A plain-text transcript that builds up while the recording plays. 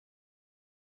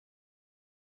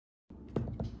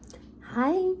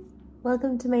Hi,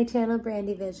 welcome to my channel,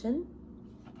 Brandi Vision.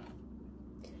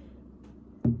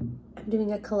 I'm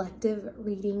doing a collective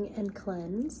reading and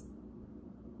cleanse.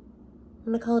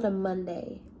 I'm going to call it a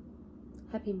Monday.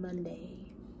 Happy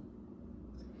Monday.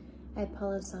 I have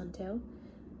Palo Santo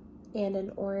and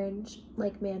an orange,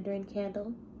 like mandarin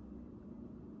candle.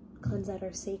 Cleanse out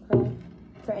our sacral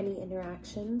for any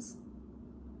interactions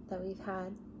that we've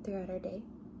had throughout our day.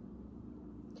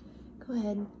 Go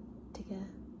ahead, take a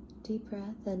deep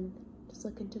breath and just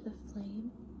look into the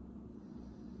flame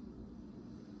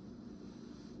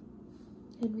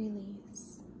and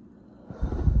release.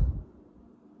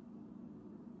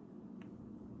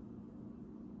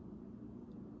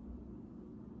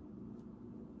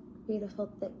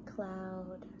 Beautiful thick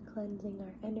cloud cleansing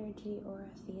our energy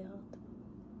aura field.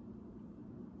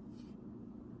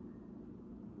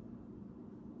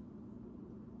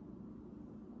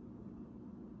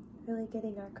 Really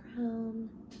getting our crown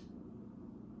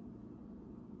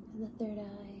and the third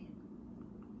eye.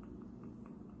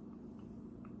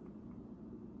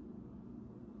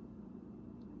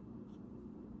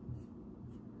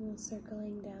 And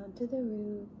circling down to the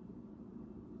root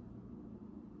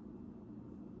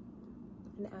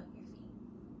and out your feet.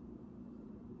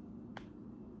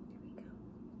 Here we go.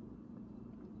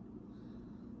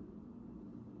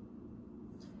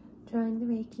 Drawing the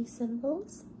Reiki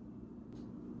symbols.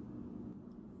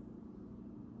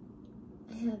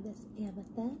 I have this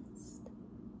amethyst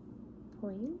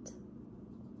point.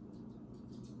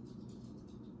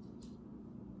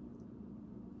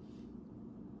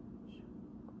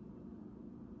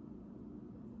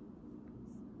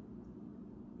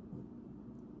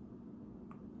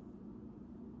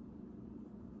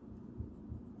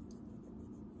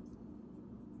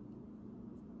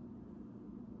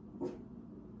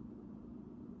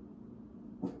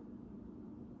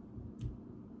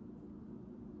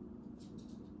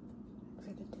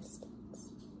 For the distance.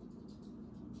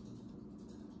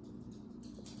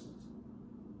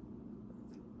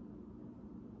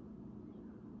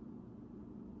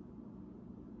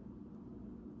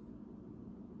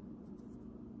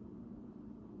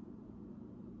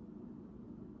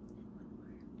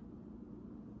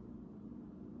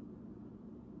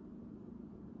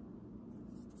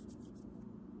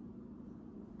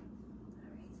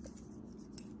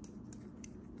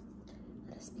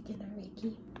 Let us begin our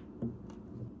Reiki.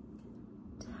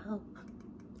 To help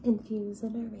infuse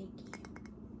in our Reiki,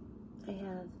 I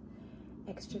have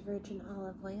extra virgin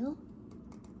olive oil,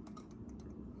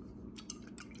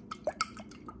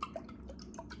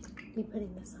 be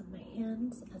putting this on my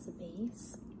hands as a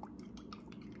base,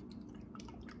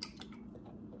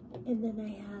 and then I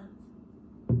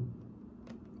have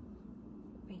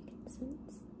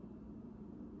frankincense,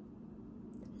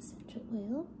 essential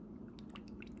oil.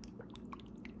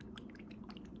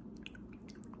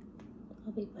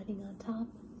 I'll be putting on top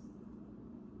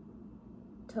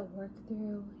to work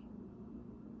through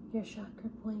your chakra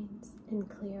points and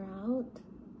clear out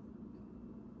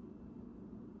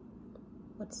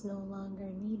what's no longer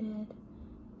needed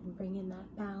and bring in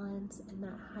that balance and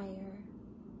that higher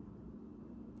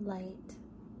light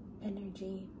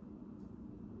energy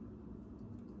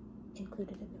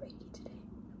included in the Reiki today,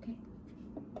 okay?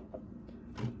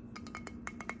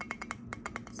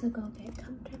 So go get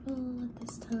comfortable at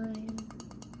this time.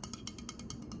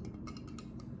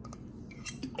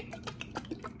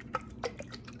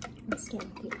 Let's start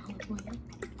with the olive oil.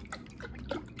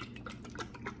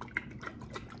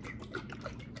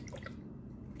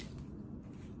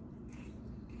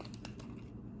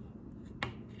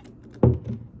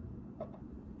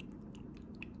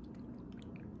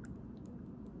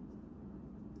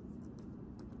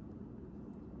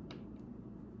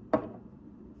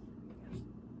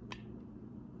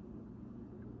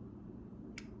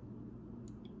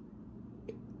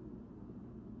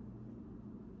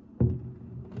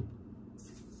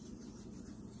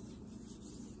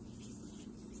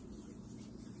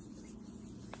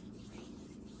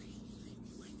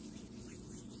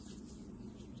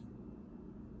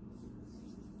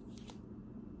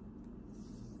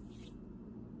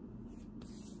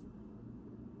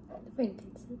 The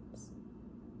frankincense.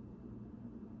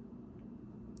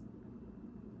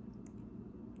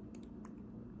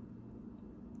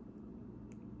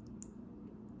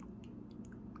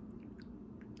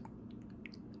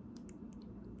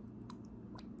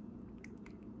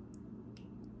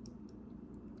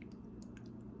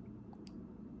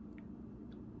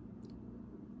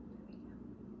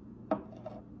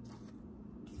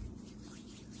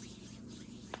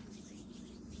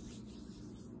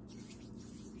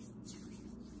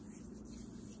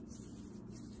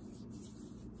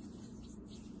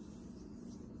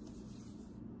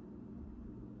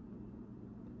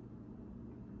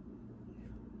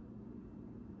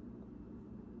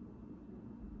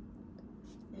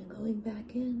 going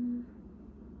back in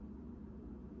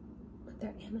with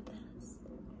their amethyst.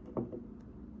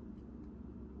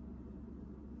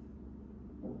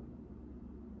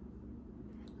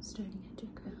 Starting at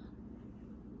your crown,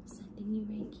 sending you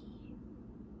Reiki.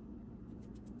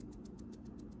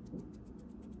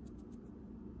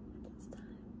 At this time.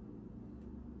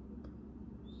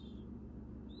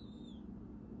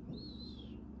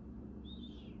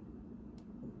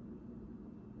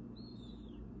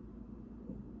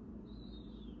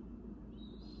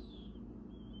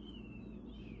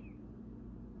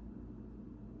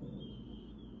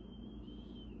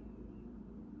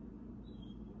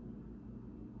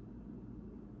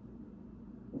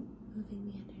 Moving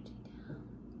the energy down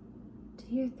to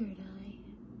your third eye,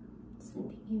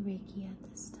 sending you Reiki at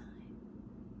this time.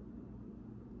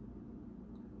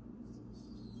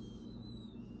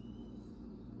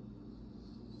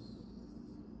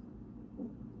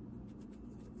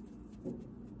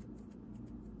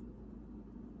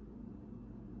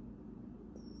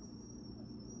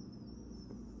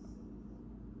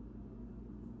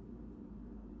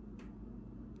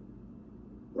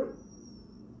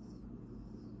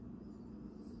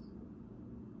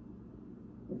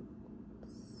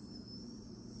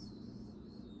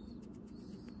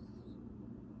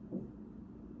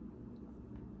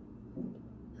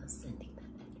 Now sending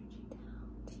that energy down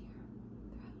to your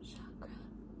throat chakra.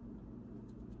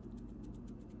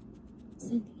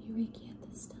 Sending you Reiki at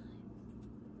this time.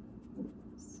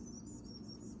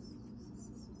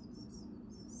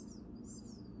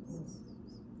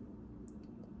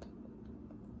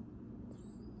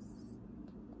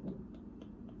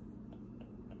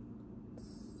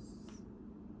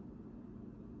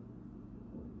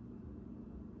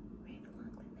 Right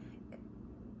along the neck.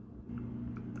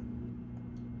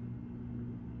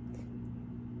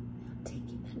 Now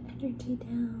taking that energy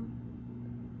down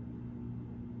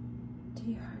to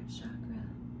your heart chakra,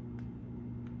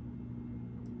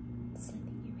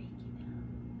 sending you Reiki now.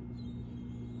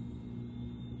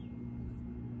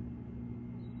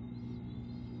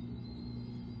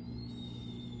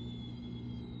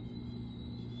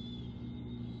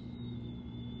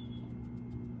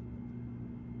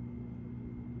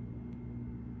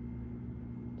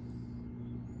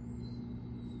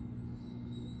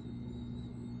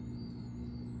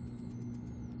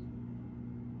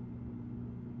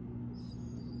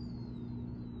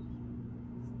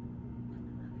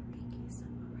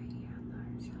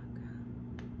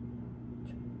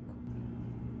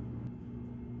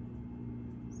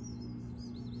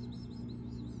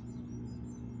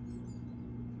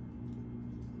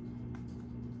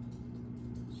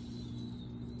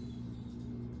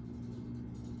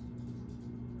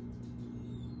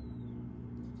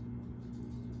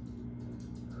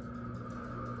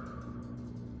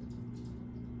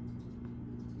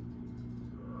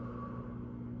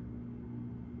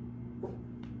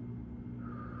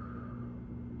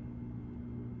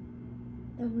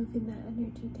 Now moving that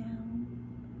energy down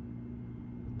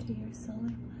to your solar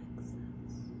plexus.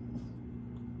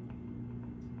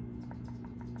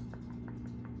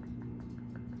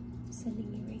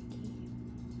 Sending you Reiki.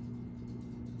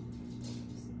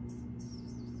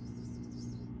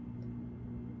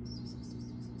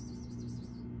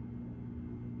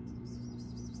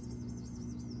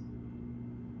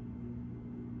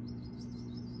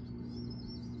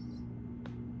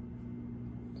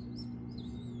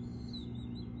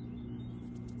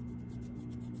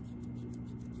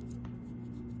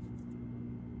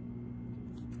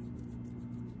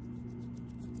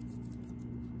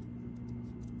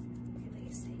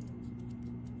 Releasing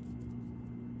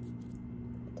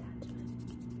attachment.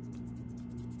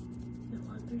 No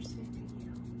longer serving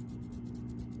you.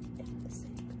 In the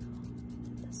sacral,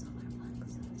 the solar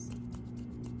plexus,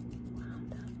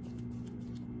 wound up.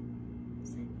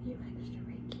 Sending you extra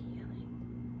Reiki healing.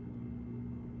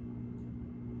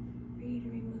 For you to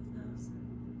remove those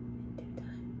in due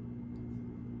time.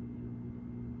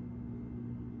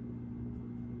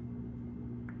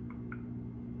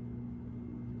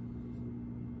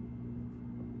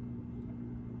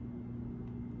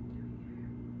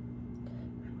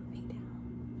 Moving down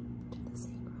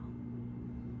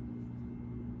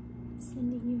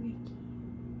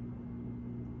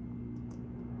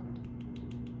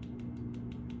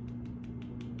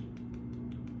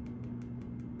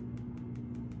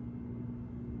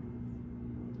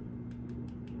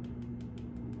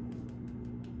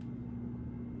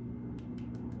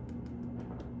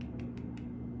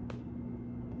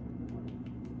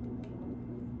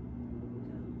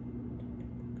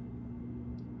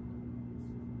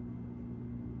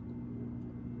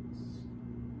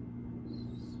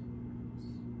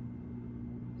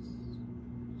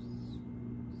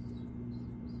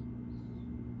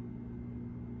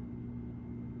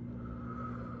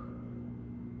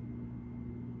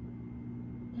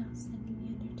sending the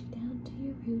energy down to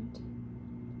your root.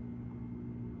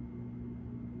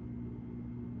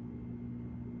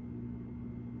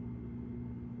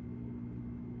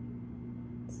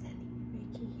 Sending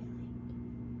Reiki healing.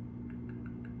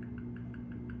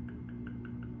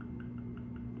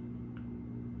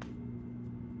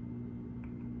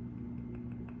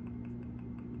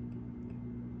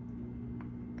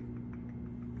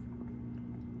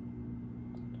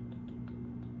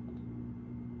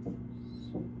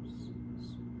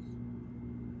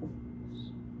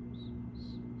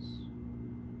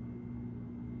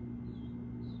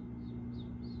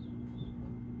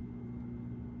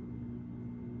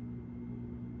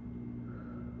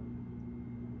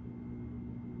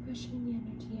 Pushing the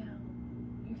energy out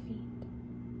your feet.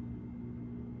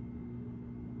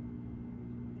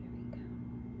 There we go.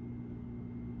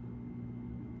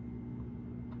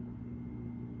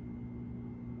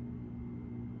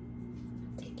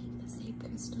 Taking the same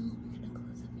crystal, we're going to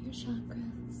close up your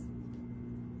chakras.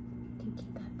 You can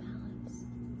keep that balance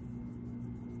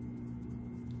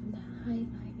and that high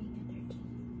vibing energy,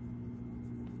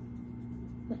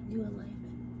 that new alignment.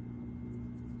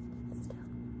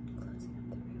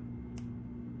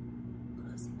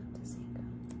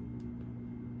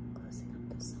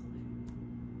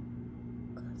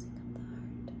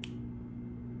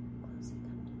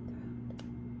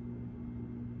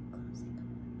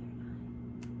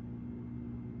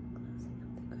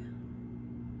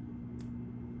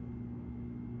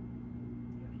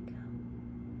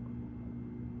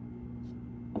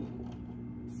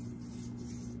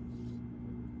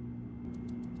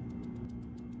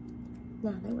 Now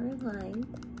that we're aligned,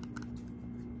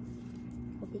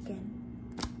 we'll begin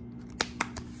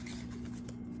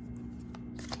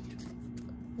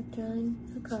with drawing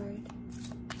a card.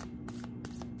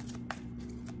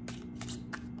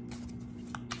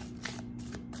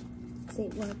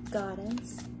 St. Mark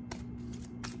Goddess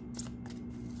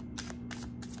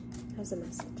has a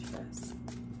message for us,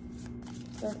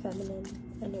 for our feminine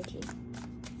energy.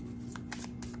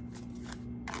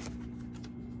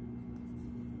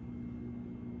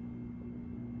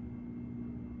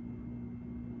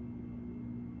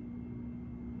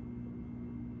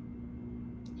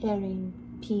 Airing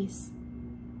peace.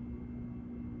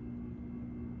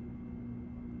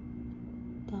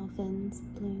 Dolphins,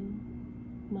 blue,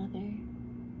 mother,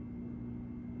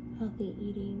 healthy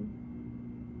eating,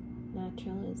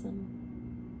 naturalism,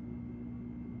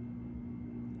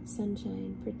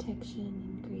 sunshine, protection,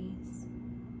 and grace.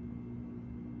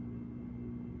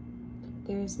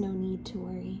 There is no need to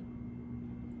worry.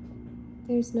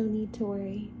 There's no need to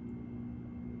worry.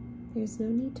 There's no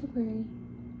need to worry.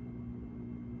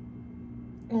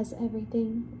 As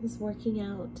everything is working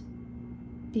out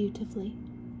beautifully.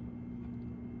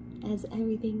 As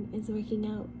everything is working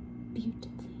out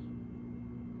beautifully.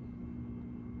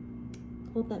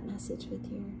 Hold that message with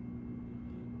your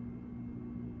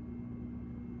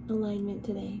alignment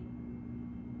today.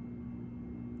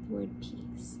 The word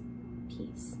peace.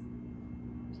 Peace.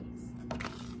 Peace. Thank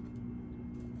you.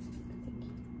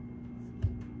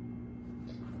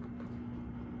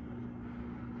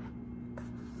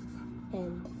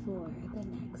 And for the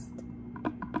next,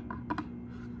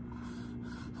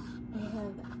 I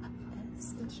have a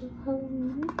special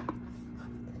Halloween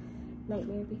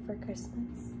Nightmare Before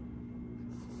Christmas.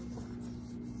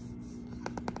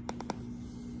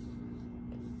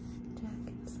 Jack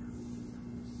himself.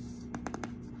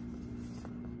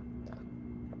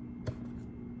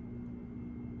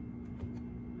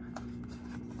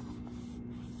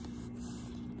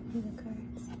 Here are the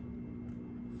cards.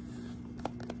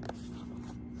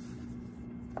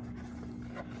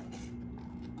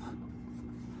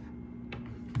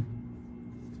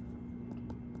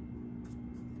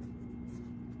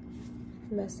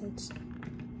 The message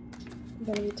I'm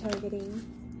going to be targeting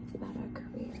is about our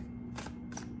career,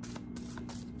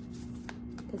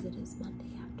 because it is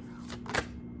Monday after all.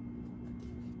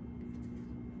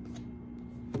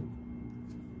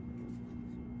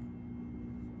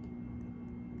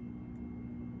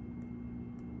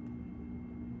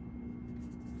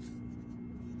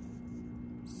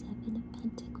 Seven of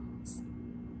Pentacles,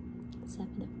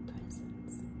 Seven of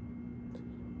Presents,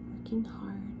 working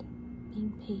hard,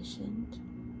 being patient,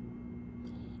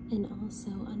 and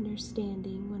also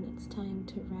understanding when it's time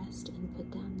to rest and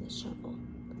put down the shovel,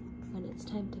 when it's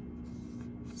time to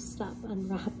stop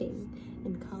unwrapping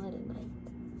and call it a night.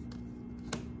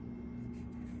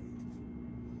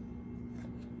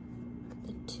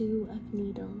 The Two of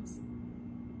Needles.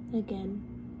 Again,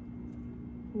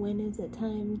 when is it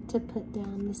time to put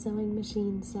down the sewing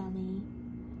machine, Sally,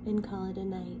 and call it a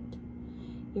night?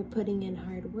 You're putting in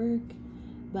hard work,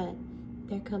 but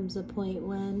there comes a point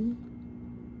when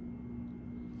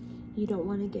you don't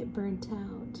want to get burnt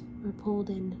out or pulled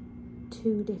in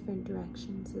 2 different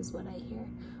directions is what I hear,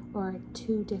 or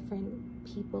 2 different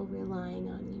people relying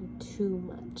on you too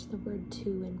much, the word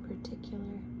 "too" in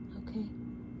particular, okay?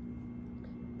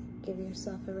 Give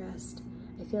yourself a rest.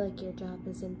 I feel like your job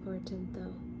is important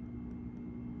though.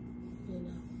 You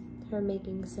know, her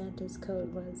making Santa's coat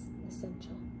was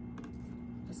essential.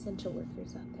 Essential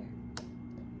workers out there.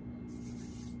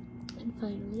 And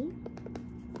finally,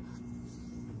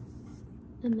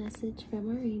 a message from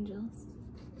our angels.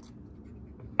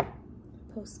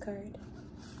 Postcard.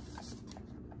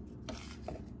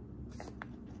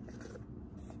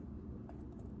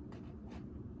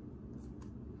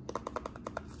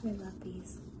 I love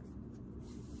these.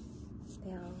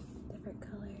 They all different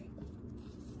colored.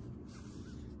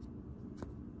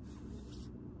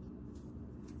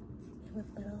 And with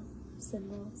little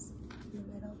symbols in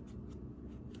the middle.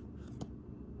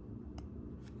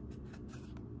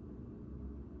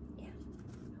 Yeah,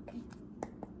 okay.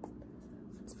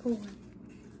 Let's pull one.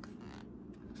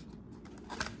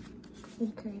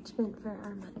 Encouragement for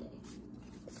our Monday.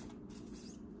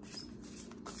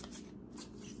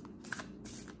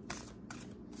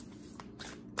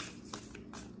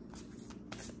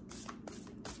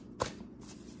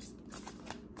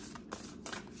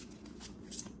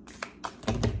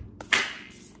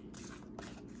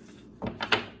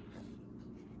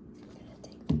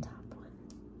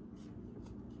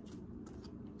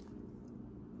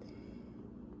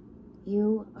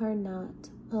 You are not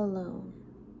alone.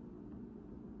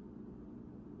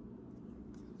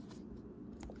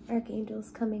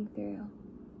 Archangels coming through.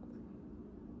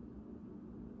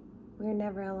 We're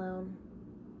never alone.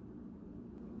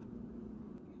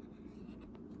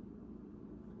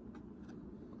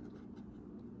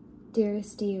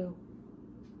 Dearest you,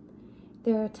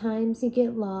 there are times you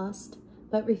get lost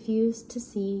but refuse to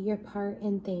see your part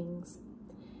in things.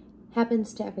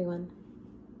 Happens to everyone.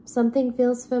 Something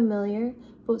feels familiar,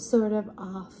 but sort of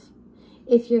off.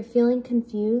 If you're feeling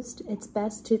confused, it's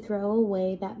best to throw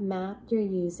away that map you're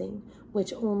using,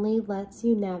 which only lets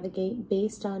you navigate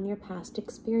based on your past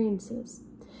experiences.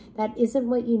 That isn't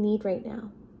what you need right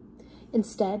now.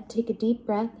 Instead, take a deep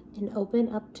breath and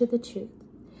open up to the truth.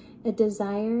 A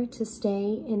desire to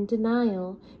stay in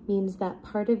denial means that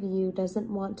part of you doesn't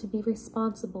want to be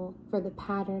responsible for the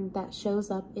pattern that shows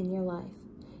up in your life.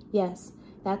 Yes,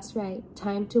 that's right.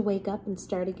 Time to wake up and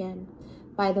start again.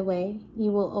 By the way,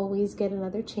 you will always get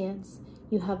another chance.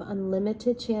 You have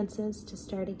unlimited chances to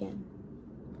start again.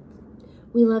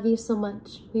 We love you so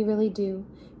much. We really do.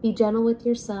 Be gentle with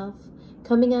yourself.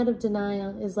 Coming out of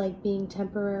denial is like being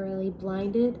temporarily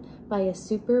blinded by a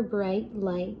super bright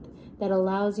light that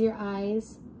allows your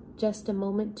eyes just a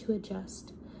moment to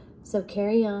adjust. So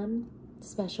carry on,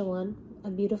 special one.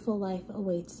 A beautiful life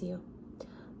awaits you.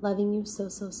 Loving you so,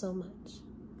 so, so much.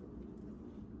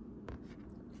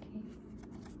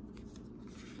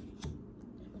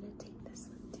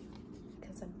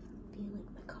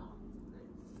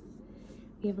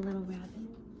 We have a little rabbit in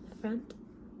the front.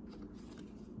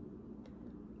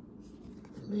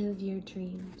 Live your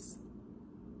dreams.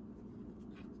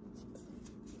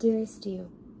 Dearest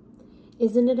you,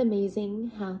 isn't it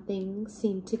amazing how things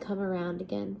seem to come around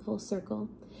again full circle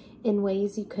in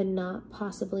ways you could not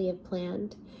possibly have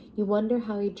planned? You wonder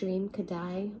how a dream could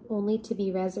die only to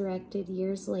be resurrected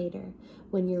years later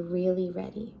when you're really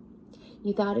ready.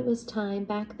 You thought it was time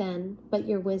back then, but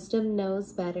your wisdom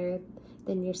knows better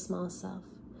than your small self,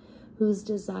 whose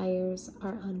desires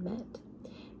are unmet.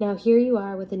 Now here you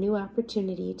are with a new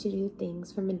opportunity to do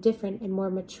things from a different and more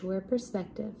mature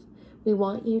perspective. We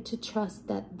want you to trust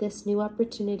that this new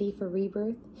opportunity for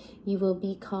rebirth, you will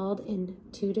be called in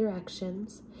 2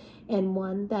 directions, and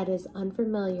one that is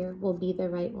unfamiliar will be the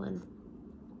right one.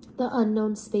 The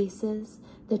unknown spaces,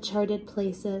 the charted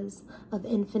places of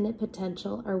infinite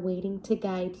potential are waiting to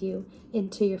guide you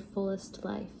into your fullest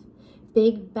life.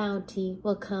 Big bounty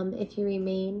will come if you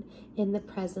remain in the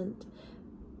present.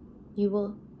 You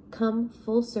will come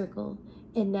full circle,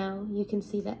 and now you can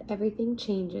see that everything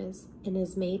changes and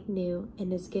is made new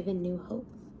and is given new hope.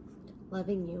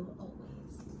 Loving you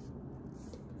always.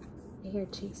 I hear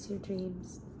chase your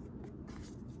dreams.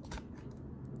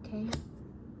 Okay?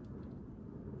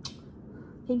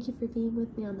 Thank you for being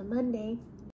with me on the Monday.